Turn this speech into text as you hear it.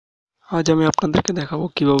আজ আমি আপনাদেরকে দেখাবো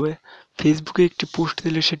কিভাবে ফেসবুকে একটি পোস্ট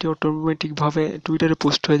দিলে সেটি অটোমেটিকভাবে টুইটারে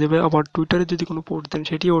পোস্ট হয়ে যাবে, আবার টুইটারে যদি কোনো পোস্ট দেন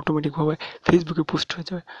সেটিও অটোমেটিকভাবে ফেসবুকে পোস্ট হয়ে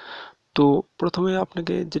যাবে। তো প্রথমে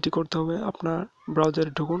আপনাকে যেটি করতে হবে, আপনার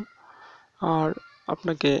ব্রাউজারে ঢুকুন আর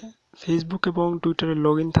আপনাকে ফেসবুক এবং টুইটারে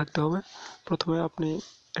লগ ইন থাকতে হবে। প্রথমে আপনি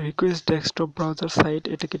রিকোয়েস্ট ডেস্কটপ ব্রাউজার সাইট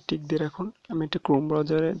এটাকে টিক দিয়ে রাখুন। আমি এটা ক্রোম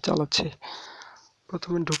ব্রাউজারে চালাচ্ছি।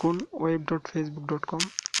 প্রথমে ঢুকুন web.facebook.com,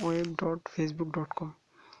 web.facebook.com,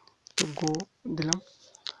 তো গো দিলাম।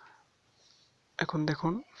 এখন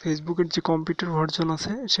দেখুন ফেসবুকের যে কম্পিউটার ভার্সন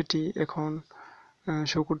আছে সেটি এখন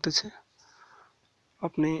শো করতেছে।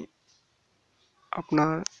 আপনি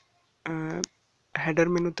আপনার হেডার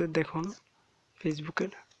মেনুতে দেখুন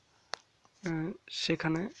ফেসবুকের,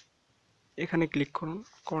 সেখানে এখানে ক্লিক করুন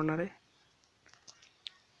কর্নারে।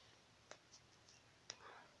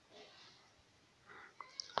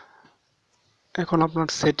 এখন আপনার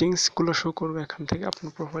সেটিংসগুলো শো করবে এখান থেকে,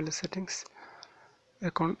 আপনার প্রোফাইলের সেটিংস।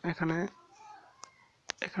 এখন এখানে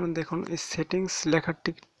দেখুন এই সেটিংস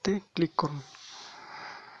লেখাটিতে ক্লিক করুন।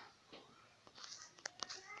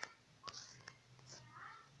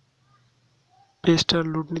 পেজটা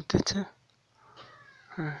লোড নিতেছে।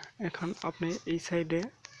 হ্যাঁ, এখন আপনি এই সাইডে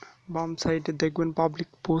বাম সাইডে দেখবেন পাবলিক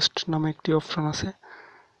পোস্ট নামে একটি অপশন আছে,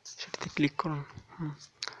 সেটাতে ক্লিক করুন।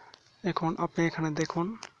 এখন আপনি এখানে দেখুন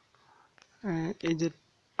এই যে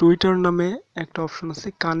টুইটার নামে একটা অপশন আছে,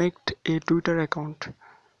 কানেক্ট এ টুইটার অ্যাকাউন্ট।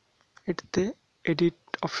 এটাতে এডিট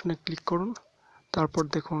অপশনে ক্লিক করুন। তারপর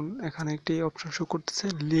দেখুন এখানে একটি অপশন শো করতেছে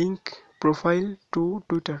লিঙ্ক প্রোফাইল টু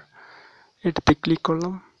টুইটার। এটাতে ক্লিক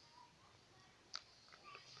করলাম।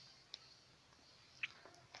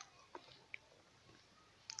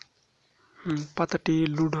 পাতাটি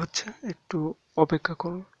লোড হচ্ছে, একটু অপেক্ষা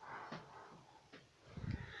করুন।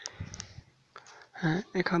 হ্যাঁ,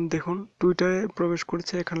 এখান দেখুন টুইটারে প্রবেশ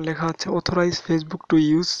করেছে, এখানে লেখা আছে authorize Facebook to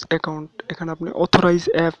use account. এখানে আপনি অথরাইজ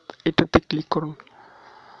অ্যাপ এটাতে ক্লিক করুন।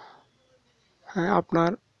 হ্যাঁ,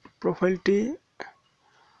 আপনার প্রোফাইলটি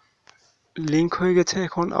লিঙ্ক হয়ে গেছে।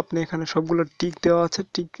 এখন আপনি এখানে সবগুলো টিক দেওয়া আছে,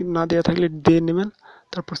 টিক না দেওয়া থাকলে দিয়ে নেবেন।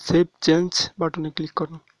 তারপর সেভ চেঞ্জ বাটনে ক্লিক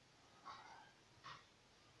করুন।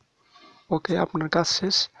 ওকে, আপনার কাজ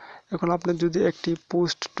শেষ। এখন আপনি যদি একটি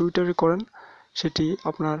পোস্ট টুইটারে করেন সেটি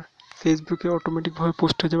আপনার ফেসবুকে অটোমেটিকভাবে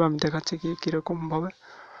পোস্ট হয়ে যাবে। আমি দেখাচ্ছি কীরকমভাবে।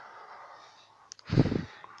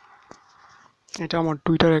 এটা আমার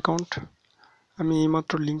টুইটার অ্যাকাউন্ট, আমি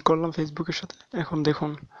এইমাত্র লিঙ্ক করলাম ফেসবুকের সাথে। এখন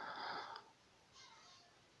দেখুন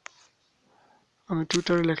আমি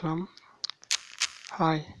টুইটারে লিখলাম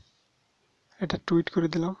হাই, এটা টুইট করে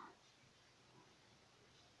দিলাম।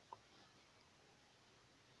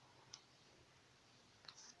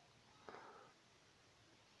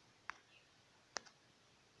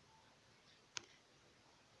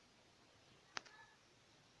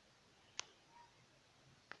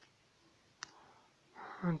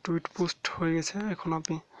 টুইট পোস্ট হয়ে গেছে। এখন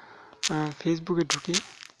আপনি ফেসবুকে ঢুকি,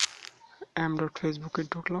 am.facebook-এ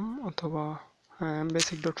ঢুকলাম অথবা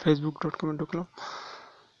ambasic.facebook.com-এ ঢুকলাম।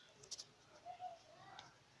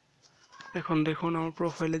 এখন দেখুন আমার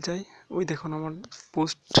প্রোফাইলে যাই, ওই দেখুন আমার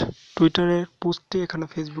পোস্ট, টুইটারের পোস্টটি এখানে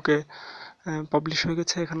ফেসবুকে পাবলিশ হয়ে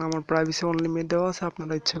গেছে। এখানে আমার প্রাইভেসি অনলি মেড দেওয়া আছে,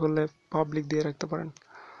 আপনারা ইচ্ছে করলে পাবলিক দিয়ে রাখতে পারেন।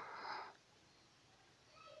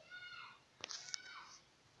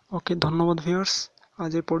 ওকে, ধন্যবাদ ভিউয়ার্স,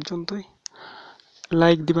 আজ এ পর্যন্তই।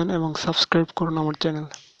 লাইক দিবেন এবং সাবস্ক্রাইব করুন আমার চ্যানেল।